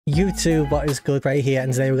YouTube, what is good right here,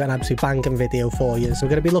 and today we've got an absolute banging video for you. So we're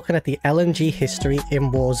going to be looking at the LMG history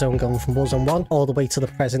in Warzone, going from Warzone 1 all the way to the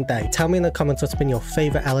present day. Tell me in the comments what's been your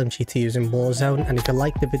favourite LMG to use in Warzone, and if you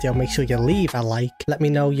like the video, make sure you leave a like. Let me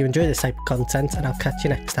know you enjoy this type of content, and I'll catch you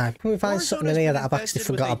next time. Can we find something in here that I've actually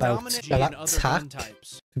forgot about? Now that tack,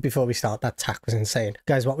 before we start, that tack was insane.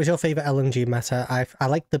 Guys, what was your favourite LMG meta? I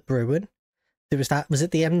like the Bruin. There was that, was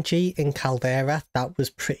it the MG in Caldera? That was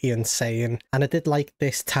pretty insane. And I did like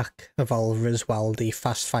this tack evolver as well, the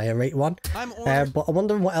fast fire rate one. But I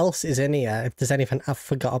wonder what else is in here, if there's anything I've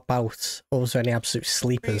forgot about, or was there any absolute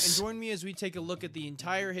sleepers? And join me as we take a look at the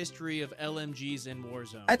entire history of LMGs in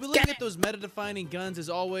Warzone. We look at those meta-defining guns as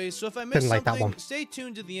always, so if I miss something, stay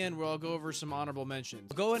tuned to the end where I'll go over some honorable mentions.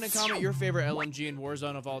 Go ahead and comment your favorite LMG in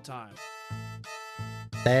Warzone of all time.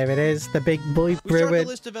 There it is, the big boy Bruin, the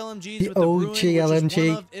list of LMGs the with OG the Bruin, LMG.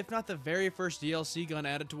 One of, if not the very first DLC gun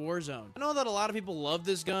added to Warzone. I know that a lot of people love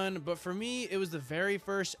this gun, but for me, it was the very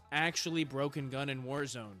first actually broken gun in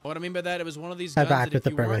Warzone. What I mean by that, it was one of these guns that if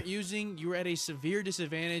you weren't using, you were at a severe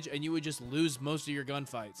disadvantage and you would just lose most of your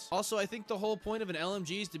gunfights. Also, I think the whole point of an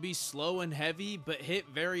LMG is to be slow and heavy, but hit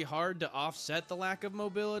very hard to offset the lack of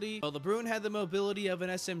mobility. Well, the Bruin had the mobility of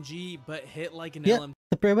an SMG, but hit like an LMG.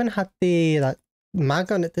 The Bruin had the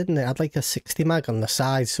mag on it, didn't it? It had like a 60 mag on the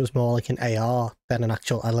sides, so it was more like an AR than an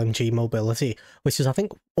actual LMG mobility, which is I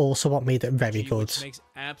think also what made it very good. Which makes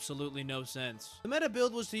absolutely no sense. The meta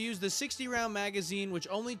build was to use the 60 round magazine, which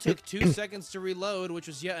only took 2 seconds to reload, which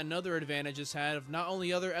was yet another advantage this had of not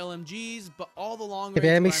only other LMGs, but all the long range. If you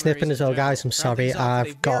hear me snipping as well, guys, I'm sorry,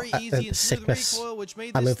 I've got a sickness. Recoil, which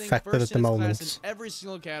made I'm this infected at the moment. In every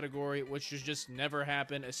single category, which has just never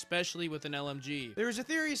happened, especially with an LMG. There is a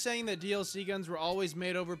theory saying that DLC guns were always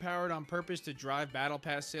made overpowered on purpose to drive battle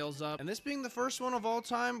pass sales up, and this being the first one of all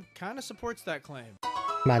time kind of supports that claim.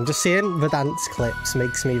 Man, just seeing Verdansk clips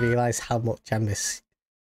makes me realise how much I miss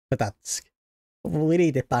Verdansk. We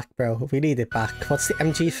need it back, bro. We need it back. What's the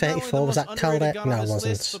MG34? Was that Caldera? No, it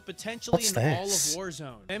wasn't. What's this?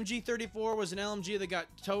 MG34 was an LMG that got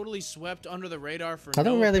totally swept under the radar for I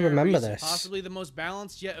don't really remember this. Possibly the most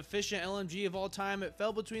balanced yet efficient LMG of all time. It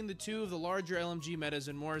fell between the two of the larger LMG metas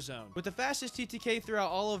in Warzone. With the fastest TTK throughout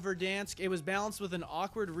all of Verdansk, it was balanced with an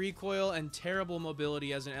awkward recoil and terrible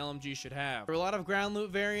mobility as an LMG should have. There were a lot of ground loot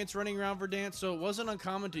variants running around Verdansk, so it wasn't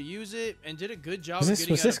uncommon to use it and did a good job. Was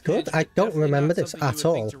this good? I don't remember this at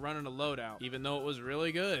all. To run in a loadout, even though it was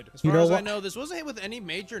really good. As far as I know, this wasn't hit with any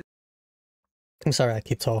major. I'm sorry, I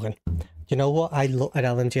keep talking. You know what I look at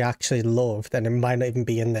LMG actually loved, and it might not even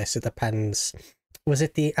be in this, it depends. Was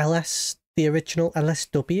it the original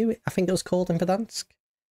LSW, I think it was called in Verdansk?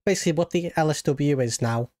 Basically what the LSW is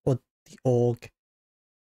now, or the AUG.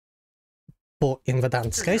 But in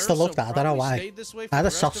Verdansk, I used to love that, I don't know why. I had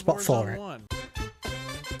a soft spot for it.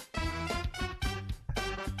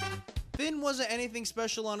 Fin wasn't anything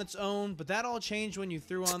special on its own, but that all changed when you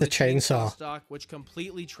threw on the chainsaw stock, which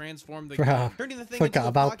completely transformed the gun. Turning the thing into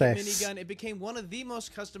a pocket minigun, it became one of the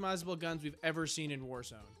most customizable guns we've ever seen in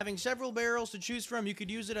Warzone. Having several barrels to choose from, you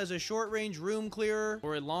could use it as a short-range room clearer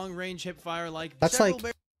or a long-range hip-fire like. That's like.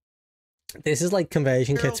 This is like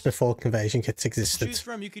conversion kits before conversion kits existed. Choose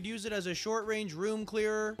from, you could use it as a short-range room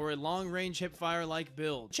clearer or a long-range hip-fire-like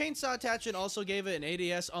build. Chainsaw attachment also gave it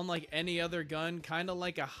an ADS unlike any other gun, kind of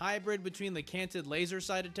like a hybrid between the canted laser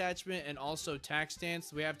sight attachment and also tac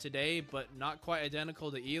stance we have today, but not quite identical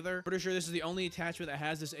to either. Pretty sure this is the only attachment that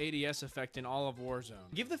has this ADS effect in all of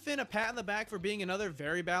Warzone. Give the Fin a pat on the back for being another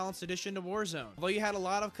very balanced addition to Warzone. Although you had a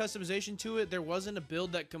lot of customization to it, there wasn't a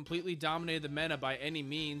build that completely dominated the meta by any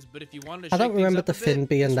means, but if you wanted I don't remember the Fin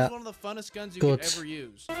being that one of the funnest guns you good. Could ever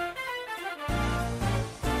use.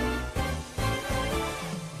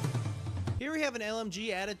 Here we have an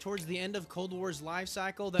LMG added towards the end of Cold War's life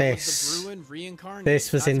cycle. That was the Bruin reincarnated.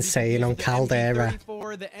 This was insane on Caldera.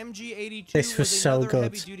 The MG82 this was so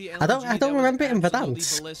good. I don't remember it in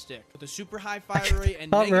Verdansk. With a super high fire rate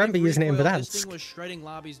and I don't remember using it in Verdansk. This thing was shredding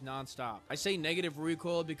lobbies non-stop. I say negative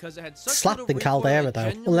recoil because it had such slapped in Caldera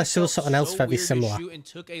though, unless there was something else very similar. And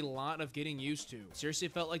took a lot of getting used to. Seriously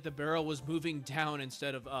felt like the barrel was moving down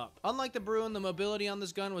instead of up. Unlike the Bruin, the mobility on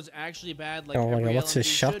this gun was actually bad. Like every what's his LMG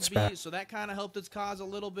shots should be, so that kind of helped its cause a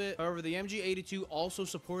little bit. However, the MG82 also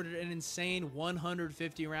supported an insane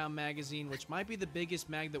 150 round magazine, which might be the biggest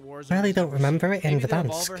mag that Warzone. I really don't remember it in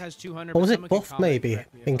Verdansk. Or was it buff maybe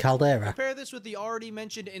in Caldera? Compare this with the already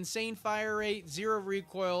mentioned insane fire rate, zero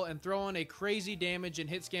recoil, and throw on a crazy damage and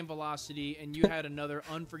hit scan velocity, and you had another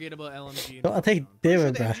unforgettable LMG. What are they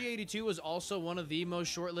doing, bro? The MG82 was also one of the most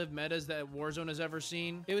short-lived metas that Warzone has ever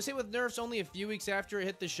seen. It was hit with nerfs only a few weeks after it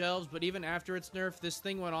hit the shelves, but even after its nerf, this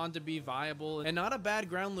thing went on to be viable reliable, and not a bad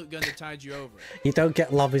ground loot gun to tide you over. You don't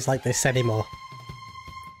get lobbies like this anymore.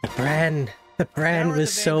 The Bren. The Bren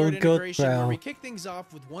was so good, bro. We kick things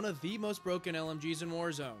off with one of the most broken LMGs in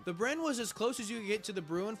Warzone. The Bren was as close as you could get to the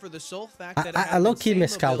Bruin for the sole fact that it had low-key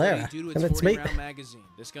miss Caldera. due to its 40-round magazine.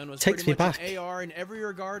 This gun was pretty much an AR in every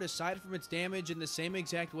regard aside from its damage in the same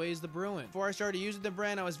exact way as the Bruin. Before I started using the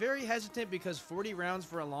Bren, I was very hesitant because 40 rounds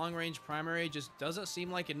for a long-range primary just doesn't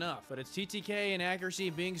seem like enough. But its TTK and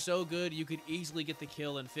accuracy being so good, you could easily get the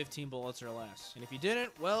kill in 15 bullets or less. And if you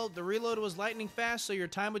didn't, well, the reload was lightning fast, so your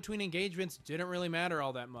time between engagements didn't really matter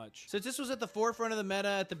all that much. Since this was at the forefront of the meta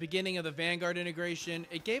at the beginning of the Vanguard integration,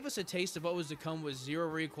 it gave us a taste of what was to come with zero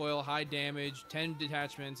recoil, high damage, 10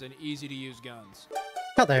 detachments, and easy to use guns.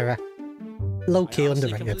 Caldera. Low-key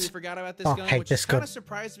underrated. I completely forgot about this gun, which is kind of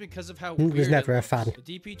surprised because of how weird was never a fan.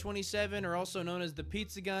 The DP-27, or also known as the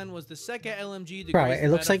pizza gun, was the second LMG to Right, it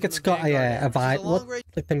looks like it's got a vinyl,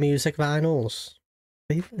 like the music vinyls.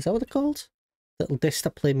 Is that what they're called? Little disc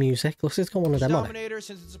that play music. Looks like it's got one of them on it.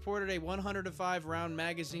 Since it supported a 105 round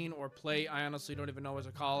magazine or plate, I honestly don't even know what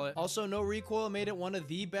to call it. Also, no recoil made it one of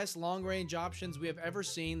the best long range options we have ever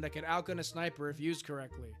seen that could outgun a sniper if used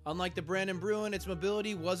correctly. Unlike the Bren and Bruin, its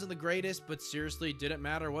mobility wasn't the greatest, but seriously didn't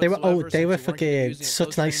matter whatsoever. They were fucking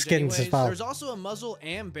such nice skins as well. There's also a muzzle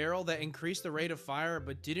and barrel that increased the rate of fire,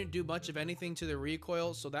 but didn't do much of anything to the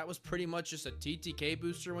recoil, so that was pretty much just a TTK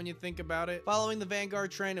booster when you think about it. Following the Vanguard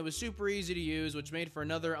trend, it was super easy to use, which made for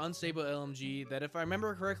another unstable LMG that, if I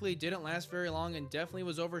remember correctly, didn't last very long and definitely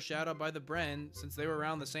was overshadowed by the Bren since they were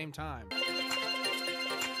around the same time.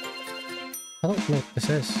 I don't know what this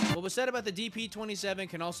is. What was said about the DP-27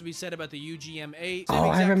 can also be said about the UGM-8. Oh,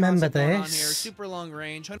 I remember this. Super long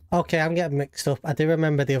range. Okay, I'm getting mixed up. I do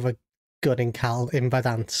remember the other gun in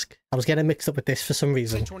Verdansk. I was getting mixed up with this for some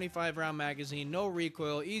reason. 25 round magazine, no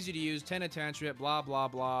recoil, easy to use, 10 attachment, blah blah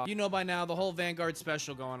blah. You know by now the whole Vanguard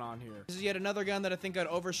special going on here. This is yet another gun that I think got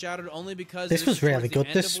overshadowed only because this was really good.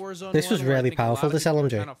 This was really powerful. This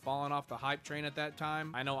LMG kind of fallen off the hype train at that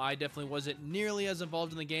time. I know I definitely wasn't nearly as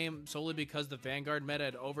involved in the game solely because the Vanguard meta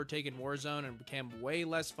had overtaken Warzone and became way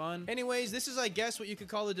less fun. Anyways, this is, I guess, what you could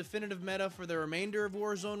call the definitive meta for the remainder of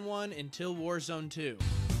Warzone 1 until Warzone 2.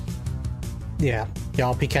 Yeah, the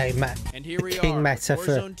RPK meta. And here we King are, meta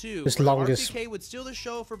Warzone 2, as long as RPK would steal the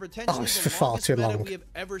show for potentially for the far longest too meta long. we have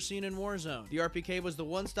ever seen in Warzone. The RPK was the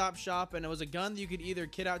one-stop shop, and it was a gun that you could either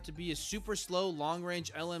kit out to be a super slow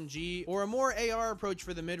long-range LMG or a more AR approach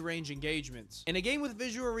for the mid-range engagements. In a game with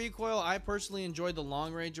visual recoil, I personally enjoyed the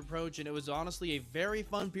long-range approach, and it was honestly a very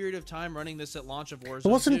fun period of time running this at launch of Warzone 2.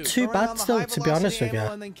 It wasn't too bad still, to be honest with you.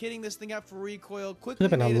 And then kitting this thing out for recoil quickly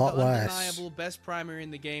Could have been made a lot it the worse. undeniable best primary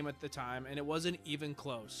in the game at the time, and it wasn't even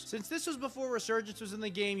close. Since this was before Resurgence was in the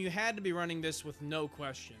game, you had to be running this with no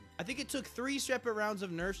question. I think it took 3 separate rounds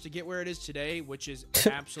of nerfs to get where it is today, which is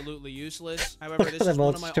absolutely useless. However, this is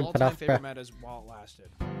one of my all-time favorite metas while it lasted.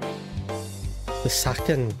 The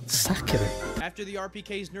Sakin. After the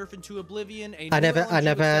RPK's nerf into oblivion, I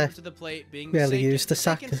never to the plate, being really used the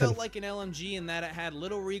Sakin. Felt like an LMG in that it had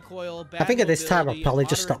little recoil, bad I think at this time I'll probably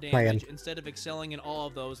just stop playing. Instead of excelling in all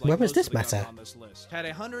of those. Like when was this meta? On this list. Had a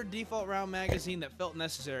 100 default round magazine that felt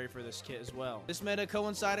necessary for this kit as well. This meta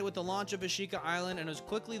coincided with the launch of Ashika Island and was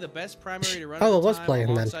quickly the best primary to run. Oh, I was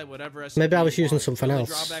playing then. Maybe I was using something else.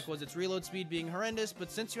 The drawback was its reload speed being horrendous, but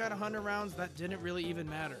since you had 100 rounds, that didn't really even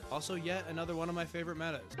matter. Also, yet another one of my favorite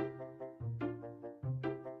metas.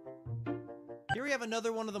 Here we have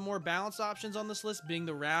another one of the more balanced options on this list, being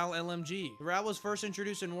the RAL LMG. The RAL was first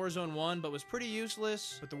introduced in Warzone 1, but was pretty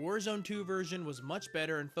useless, but the Warzone 2 version was much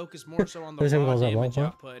better and focused more so on the raw damage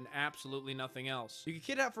output and absolutely nothing else. You could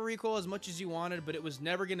kit out for recoil as much as you wanted, but it was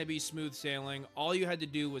never going to be smooth sailing. All you had to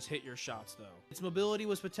do was hit your shots, though. Its mobility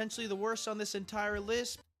was potentially the worst on this entire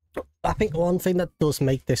list. I think one thing that does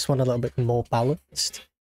make this one a little bit more balanced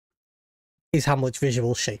is how much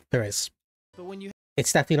visual shape there is. But when you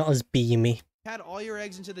it's definitely not as beamy. Had all your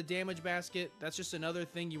eggs into the damage basket, that's just another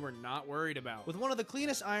thing you were not worried about. With one of the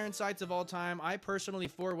cleanest iron sights of all time, I personally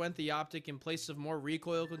forewent the optic in place of more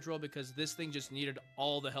recoil control because this thing just needed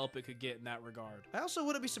all the help it could get in that regard. I also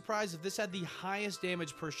wouldn't be surprised if this had the highest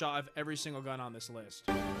damage per shot of every single gun on this list.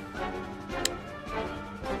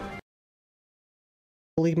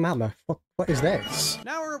 Holy mammoth, what is this?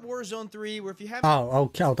 Now we're at Warzone 3, where if you have— Oh,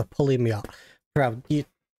 okay, they're pulling me up. Bro,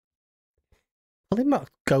 Polymod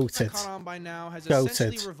goated. Caught on by now has Goated.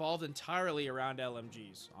 essentially revolved entirely around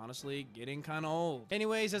LMGs. Honestly, getting kind of old.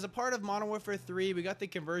 Anyways, as a part of Modern Warfare 3, we got the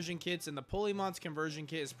conversion kits, and the Polymod's conversion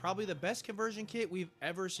kit is probably the best conversion kit we've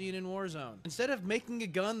ever seen in Warzone. Instead of making a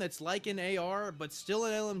gun that's like an AR, but still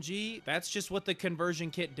an LMG, that's just what the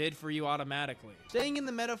conversion kit did for you automatically. Staying in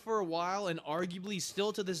the meta for a while, and arguably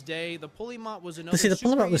still to this day, the Polymod was another See, the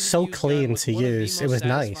Polymod was so clean to use. It was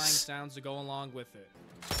nice. Sounds to go along with it.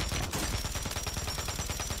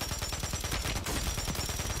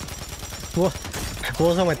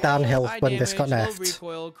 Warzone went downhill when this got low nerfed.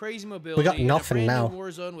 recoil, crazy mobility, We got nothing now.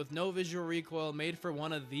 Warzone with no visual recoil, made for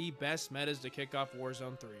one of the best metas to kick off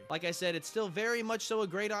Warzone 3. Like I said, it's still very much so a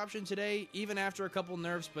great option today, even after a couple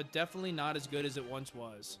nerfs, but definitely not as good as it once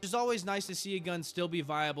was. It's always nice to see a gun still be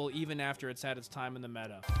viable even after it's had its time in the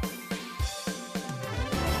meta.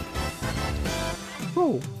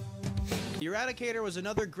 Ooh. The Eradicator was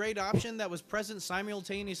another great option that was present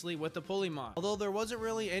simultaneously with the Polymod. Although there wasn't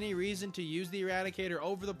really any reason to use the Eradicator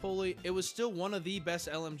over the Poly, it was still one of the best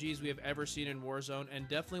LMGs we have ever seen in Warzone, and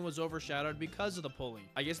definitely was overshadowed because of the Poly.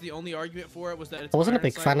 I guess the only argument for it was that it's I wasn't a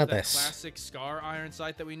big fan of this classic Scar iron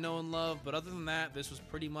sight that we know and love, but other than that, this was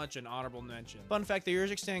pretty much an honorable mention. Fun fact, the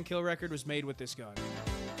Urzikstan kill record was made with this gun.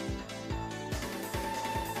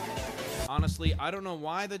 Honestly, I don't know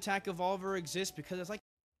why the TAC Evolver exists, because it's like...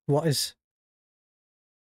 What is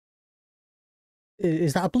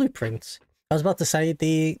that a blueprint? I was about to say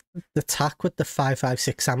the tack with the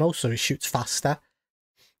 5.56 ammo, so it shoots faster.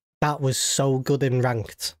 That was so good in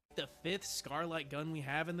ranked. The 5th Scarlight gun we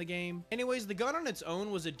have in the game. Anyways, the gun on its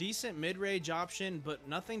own was a decent mid-range option, but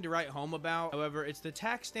nothing to write home about. However, it's the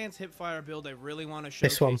tac stance hipfire build I really want to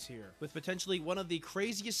showcase here. With potentially one of the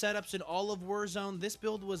craziest setups in all of Warzone, this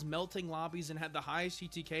build was melting lobbies and had the highest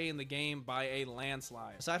TTK in the game by a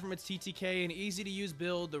landslide. Aside from its TTK and easy to use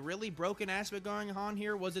build, the really broken aspect going on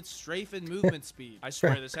here was its strafe and movement speed. I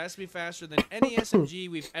swear, this has to be faster than any SMG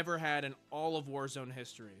we've ever had in all of Warzone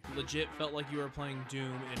history. Legit felt like you were playing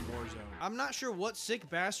Doom in Warzone. I'm not sure what sick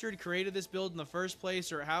bastard created this build in the first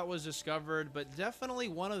place or how it was discovered, but definitely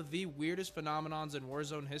one of the weirdest phenomenons in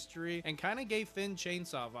Warzone history, and kind of gave Finn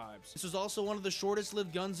Chainsaw vibes. This was also one of the shortest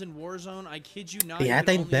lived guns in Warzone. I kid you not. Yeah,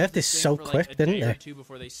 they nerfed this so quick, didn't they? Two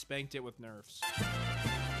before they spanked it with nerfs.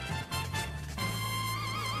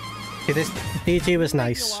 See, this DG was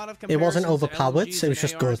nice. It wasn't overpowered, it was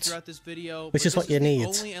just good. Which is what you need.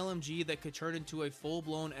 Only LMG that could turn into a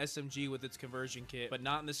full-blown SMG with its conversion kit, but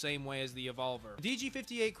not in the same way as the Evolver. The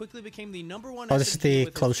DG58 quickly became the #1 SMG this is the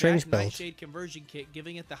with close range build. Nightshade conversion kit,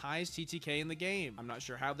 giving it the highest TTK in the game. I'm not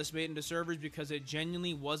sure how this made it into servers, because it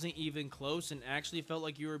genuinely wasn't even close and actually felt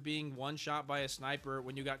like you were being one-shot by a sniper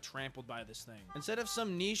when you got trampled by this thing. Instead of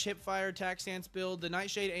some niche hipfire tac stance build, the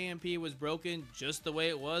Nightshade AMP was broken just the way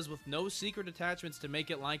it was, with no secret attachments to make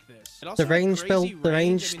it like this. It also the range build, the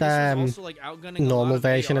ranged normal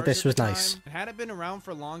version of this was nice. Had it been around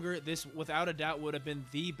for longer, this without a doubt would have been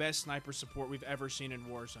the best sniper support we've ever seen in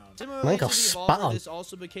Warzone. Similarly to the Evolver, this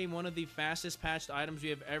also became one of the fastest patched items we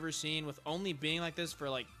have ever seen, with only being like this for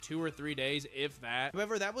like 2 or 3 days, if that.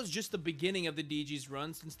 However, that was just the beginning of the DG's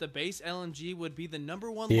run, since the base LMG would be the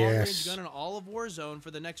 #1 long-range gun in all of Warzone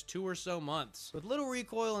for the next 2 or so months. With little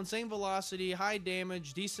recoil, insane velocity, high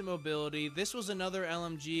damage, decent mobility, this was another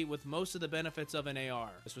LMG with most of the benefits of an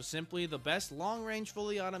AR. This was simply the best long-range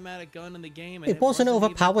fully automatic gun in the game, and it wasn't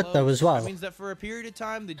overpowered though as well. That means that for a period of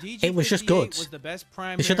time, the DG58 it was just good. Was the best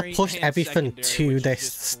primary. They should have pushed everything to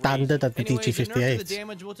this standard of the DG58. The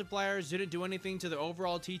damage multipliers didn't do anything to the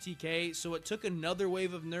overall TTK, so it took another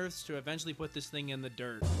wave of nerfs to eventually put this thing in the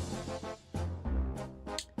dirt.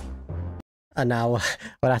 And now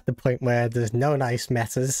we're at the point where there's no nice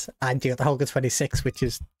metas, and you got the Holger 26, which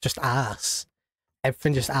is just arse.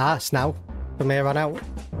 Everything just arse now, from here on out.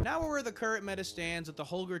 Now we're where the current meta stands at the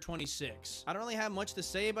Holger 26. I don't really have much to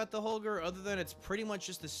say about the Holger, other than it's pretty much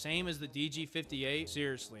just the same as the DG58.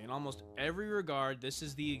 Seriously, in almost every regard, this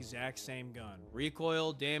is the exact same gun.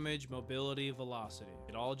 Recoil, damage, mobility, velocity.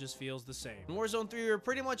 It all just feels the same. In Warzone 3, we're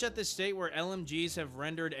pretty much at this state where LMGs have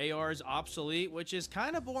rendered ARs obsolete, which is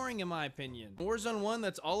kind of boring in my opinion. In Warzone 1,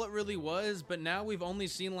 that's all it really was, but now we've only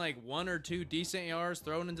seen like 1 or 2 decent ARs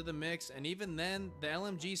thrown into the mix, and even then, the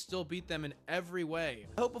LMGs still beat them in every way.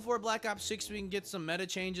 I hope before Black Ops 6 we can get some meta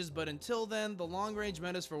changes, but until then, the long-range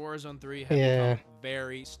metas for Warzone 3 have become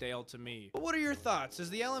very stale to me. But what are your thoughts? Is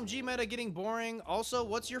the LMG meta getting boring? Also,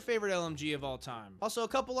 what's your favorite LMG of all time? Also, a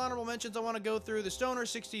couple honorable mentions I want to go through: the Stoner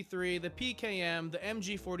 63, the PKM, the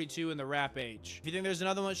MG42, and the Rap H. If you think there's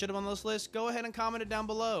another one that should have on this list, go ahead and comment it down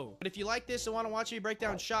below. But if you like this and want to watch me break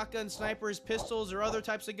down shotguns, snipers, pistols, or other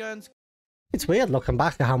types of guns, It's weird looking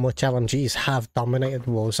back at how much LMGs have dominated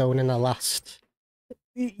Warzone in the last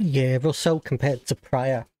year or so compared to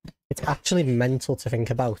prior. It's actually mental to think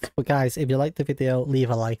about. But guys, if you liked the video, leave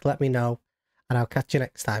a like, let me know, and I'll catch you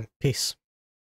next time. Peace.